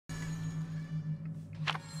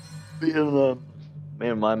Me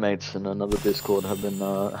and my mates in another Discord have been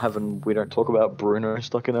having We Don't Talk About Bruno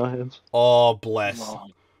stuck in our heads. Oh, bless.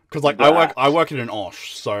 Because like I work in an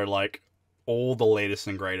OSH, so like all the latest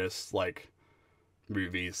and greatest like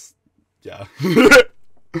movies, yeah.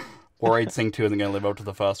 Worried Sing 2 isn't going to live up to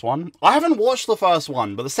the first one. I haven't watched the first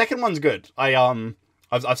one, but the second one's good. I've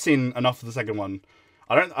seen enough of the second one.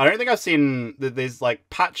 I don't think I've seen there's like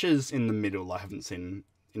patches in the middle I haven't seen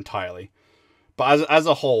entirely, but as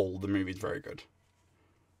a whole, the movie's very good.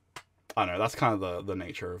 I know that's kind of the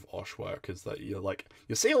nature of OSH work, is that you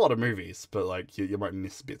see a lot of movies, but like you might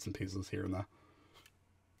miss bits and pieces here and there.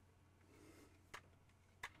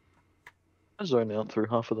 I zone out through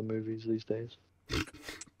half of the movies these days.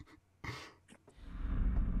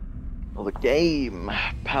 Oh, the game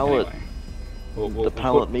palette, anyway, the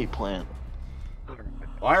palette meat plant.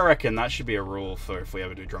 I reckon that should be a rule for if we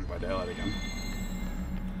ever do Drunk by Daylight again.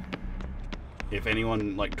 If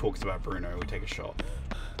anyone like talks about Bruno, we take a shot.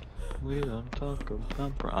 We don't talk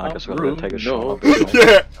about Bruno. I guess we're gonna take a shot.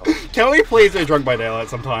 Yeah. Can we please do Drunk by Daylight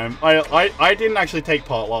sometime? I didn't actually take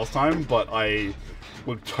part last time, but I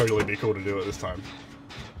would totally be cool to do it this time.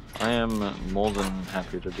 I am more than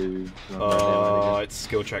happy to do. It's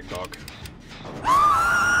skill check, dog.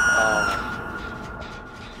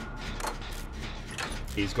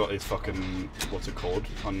 He's got his fucking, what's it called?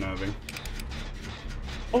 Unnerving.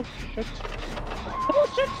 Oh shit!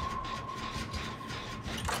 Oh shit!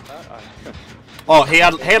 Oh, he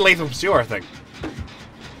had lethal pursuer, I think.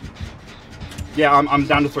 Yeah, I'm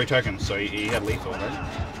down to 3 tokens, so he had lethal, right?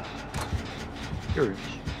 Curious.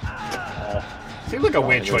 Seems like a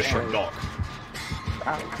weird choice for a doc.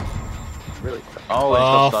 Really?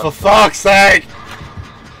 Oh, for fuck's sake!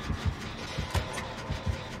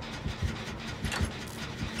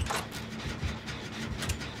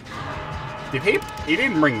 Did he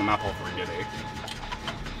didn't bring the map offering, did he?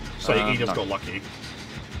 So he just got lucky.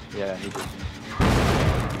 Yeah, he did.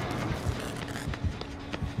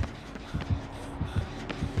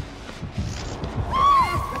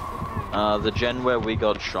 The gen where we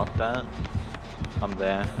got shocked at, I'm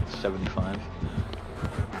there, it's 75.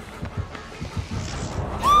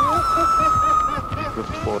 Good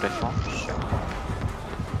 40 fonts.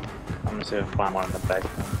 I'm gonna see if I find one in the back.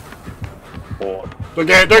 Or... Don't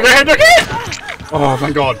get hit! Oh,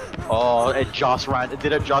 thank God. Oh, it just ran.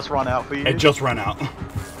 Did it just run out for you? It just ran out.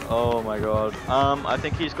 Oh my God. I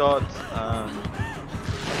think he's got,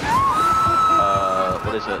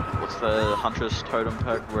 what is it? What's the Huntress Totem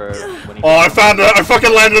perk where when he... Oh, I found it! I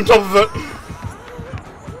fucking landed on top of it!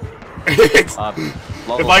 If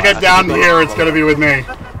I get down here, it's gonna be with me.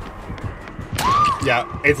 Yeah,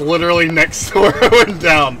 it's literally next to where I went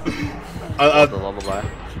down. The lullaby.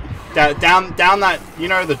 Down that, you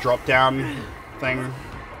know, the drop down thing?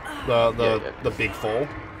 The big fall?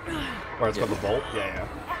 Where it's got the vault? Yeah,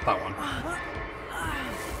 that one.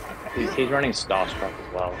 He's running Starstruck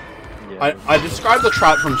as well. Yeah. I described the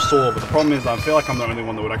trap from Saw, but the problem is I feel like I'm the only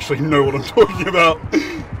one that would actually know what I'm talking about.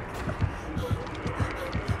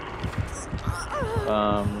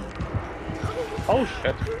 Oh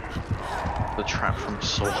shit. The trap from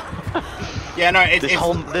Saw. Yeah, no,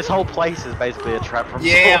 this whole place is basically a trap from Saw.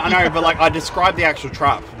 Yeah, I know, but like I described the actual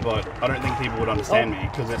trap, but I don't think people would understand me,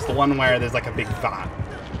 because it's the one where there's like a big vat,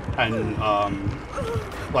 and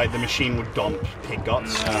like the machine would dump pig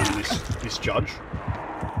guts on this judge.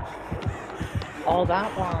 Oh,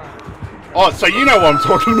 that one. Oh, so you know what I'm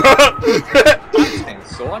talking about?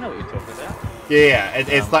 So I know what you're talking about. Yeah,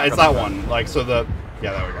 it's that one. Like, so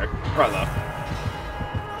yeah, there we go, right there.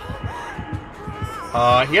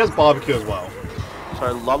 He has barbecue as well.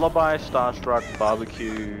 So lullaby, Starstruck,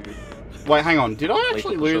 barbecue. Wait, hang on. Did I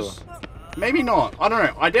actually lose? Maybe not. I don't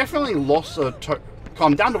know. I definitely lost a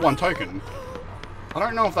I'm down to 1 token. I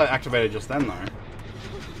don't know if that activated just then though.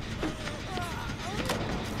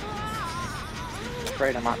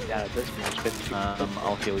 Afraid I might be out of this match.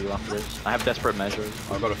 I'll heal you after this. I have desperate measures.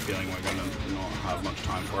 I've got a feeling we're gonna not have much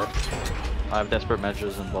time for it. I have desperate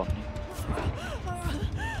measures and botany.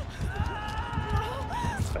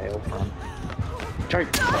 Fail from. Joe,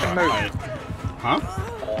 fucking move. Huh?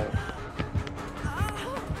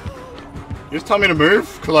 You just tell me to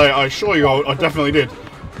move? Because I assure you I definitely did.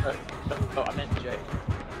 Oh, I meant Jay.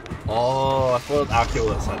 Oh, I thought it was Alkyiel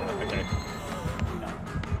that said that. Okay.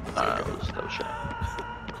 That was Shay.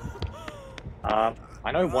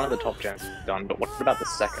 I know one of the top gens is done, but what about the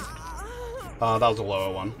second? That was a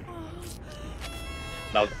lower one.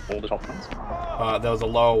 That was all the top ones? There was a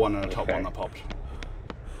lower one and a top one that popped.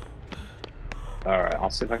 Alright, I'll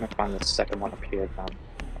see if I can find the second one up here then.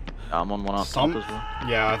 I'm on one up top as well.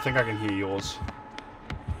 Yeah, I think I can hear yours.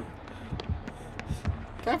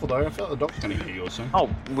 Careful though, I feel like the dog's gonna eat you soon. Oh,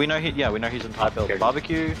 we know he we know he's in type build.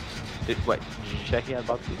 Barbecue. Wait, did you check he had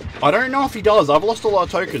barbecue? I don't know if he does. I've lost a lot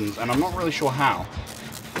of tokens, and I'm not really sure how.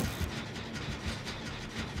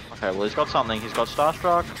 Okay, well he's got something. He's got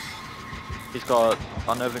Starstruck. He's got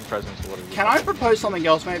Unnerving Presence or whatever. Can I propose something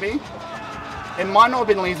else, maybe? It might not have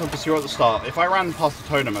been Lethal Pursuit at the start. If I ran past the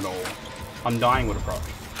totem at all, Undying would have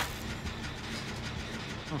procced.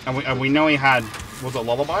 And we know he had... Was it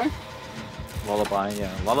Lullaby? Lullaby,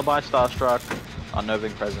 yeah. Lullaby, Starstruck,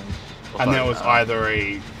 Unnerving Presence. And there was either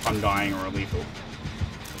a Undying or a Lethal.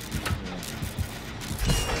 Yeah.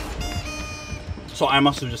 So I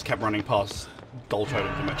must have just kept running past gold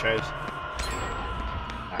totems in my chase.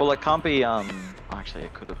 Well, it can't be, actually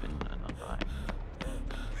it could have been an Undying.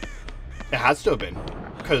 It has to have been.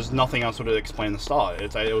 Because nothing else would have explained the start.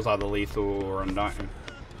 It was either Lethal or Undying.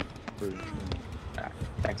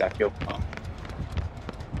 Thanks, Alkyiel. Oh.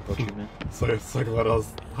 What you mean? So glad I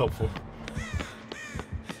was helpful.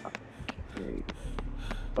 Okay.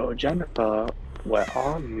 Oh, Jennifer, where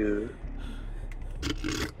are you?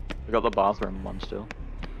 We got the bathroom one still.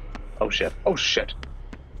 Oh shit! Oh shit!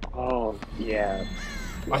 Oh yeah.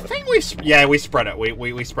 I think we spread it.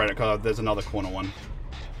 We spread it because there's another corner one.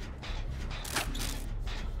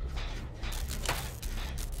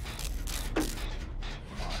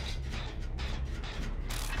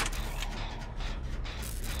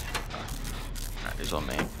 He's on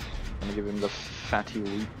me. I'm gonna give him the fatty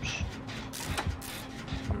loops.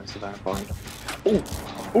 I'm gonna survive behind him. Ooh!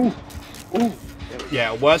 Ooh! Ooh!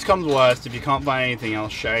 Yeah, worst comes worst. If you can't find anything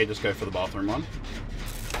else, Shay, just go for the bathroom one.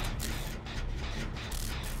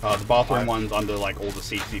 The bathroom one's under like all the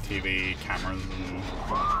CCTV cameras and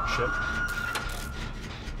shit.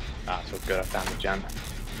 Ah, so good. I found the gem.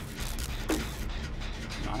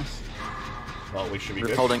 Nice. Well, we should be We're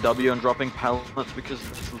good. holding W and dropping pallets because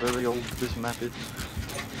that's literally all this map is.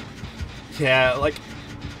 Yeah, like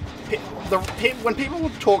when people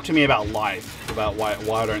talk to me about life, about why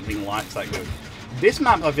I don't think life's that good, this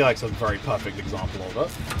map I feel like is a very perfect example of it.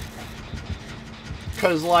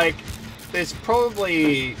 Because like, there's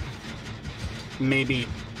probably maybe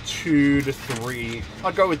 2 to 3.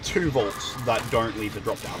 I'd go with 2 vaults that don't lead to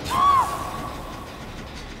drop down.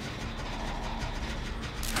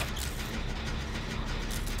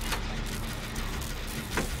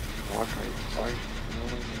 Sorry.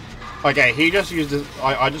 Okay, he just used his...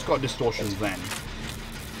 I just got distortions then.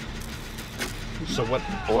 So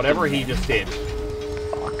whatever he just did.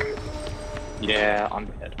 Fuck. Yeah, I'm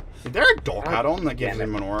dead. Is there a dog add-on that gives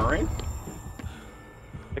him an aura raid?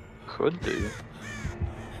 It could do.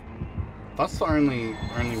 That's the only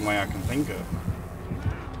way I can think of.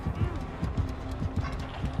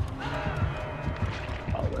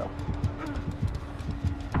 Oh well.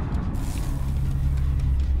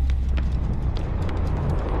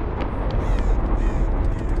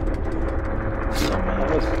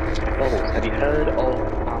 Bubbles, have you heard of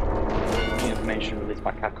the information released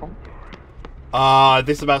by Capcom?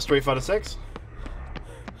 This is about Street Fighter 6?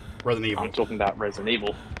 Resident Evil. I'm talking about Resident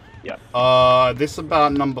Evil. Yeah. This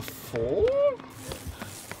about number 4?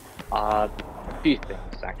 A few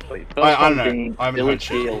things actually. First I don't one know. being I haven't Village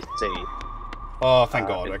heard shit. DLC. Oh, thank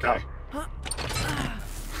God. Okay.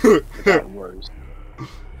 That was.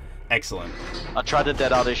 Excellent. I tried to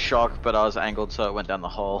dead out his shock, but I was angled so it went down the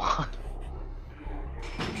hole.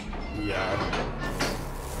 Yeah.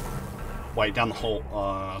 Wait, down the hole.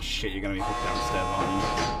 Oh, shit, you're gonna be hooked downstairs, aren't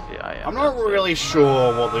you? Yeah, I am. I'm not really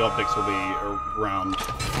sure what the optics will be around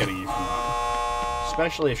getting you from that.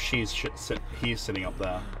 Especially if he's sitting up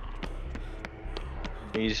there.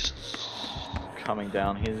 He's coming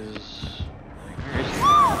down his... Where is he?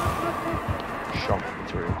 Shot me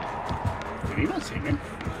through. Did he not see me?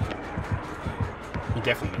 He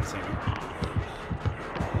definitely didn't see me.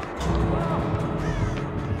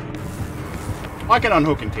 I can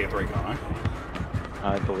unhook in tier 3, can't I?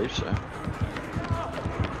 I believe so.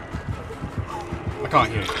 I can't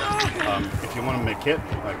hear you. If you want to make kit,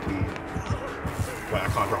 I can... Wait, I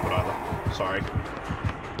can't drop it either. Sorry.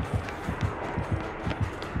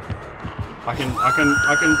 I can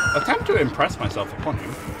attempt to impress myself upon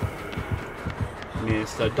him.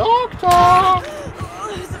 Mr. Doctor!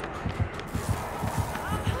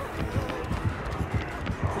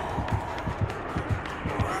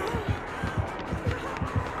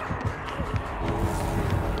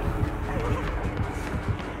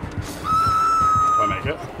 Do I make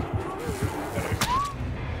it?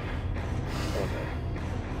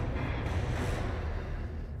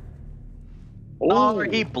 Oh,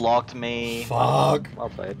 he blocked me. Fuck. Well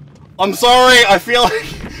played. I'm sorry. I feel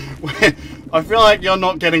like you're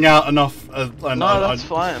not getting out enough No, that's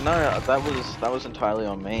fine. No, that was entirely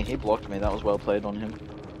on me. He blocked me. That was well played on him.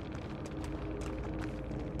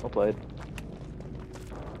 Well played.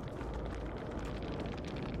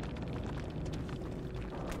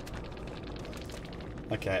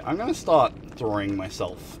 Okay, I'm gonna start throwing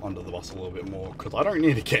myself under the bus a little bit more, because I don't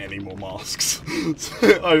need to get any more masks.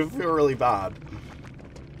 I feel really bad.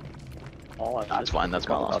 Oh, That's fine, that's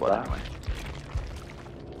my last one anyway.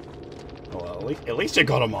 Well, at least you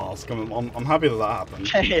got a mask. I'm happy that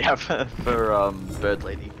happened. Yeah, for Bird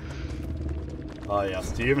Lady. Oh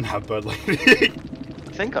yes, do you even have Bird Lady?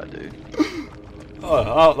 I think I do.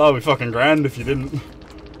 Oh, that would be fucking grand if you didn't.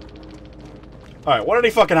 Alright, what did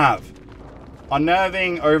he fucking have?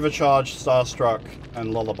 Unnerving, Overcharge, Starstruck,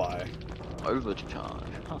 and Lullaby. Overcharge.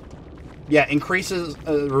 Huh. Yeah, increases,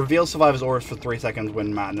 reveals survivor's auras for 3 seconds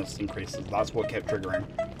when madness increases. That's what kept triggering.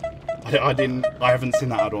 I haven't seen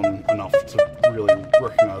that add-on enough to really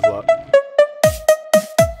recognize that.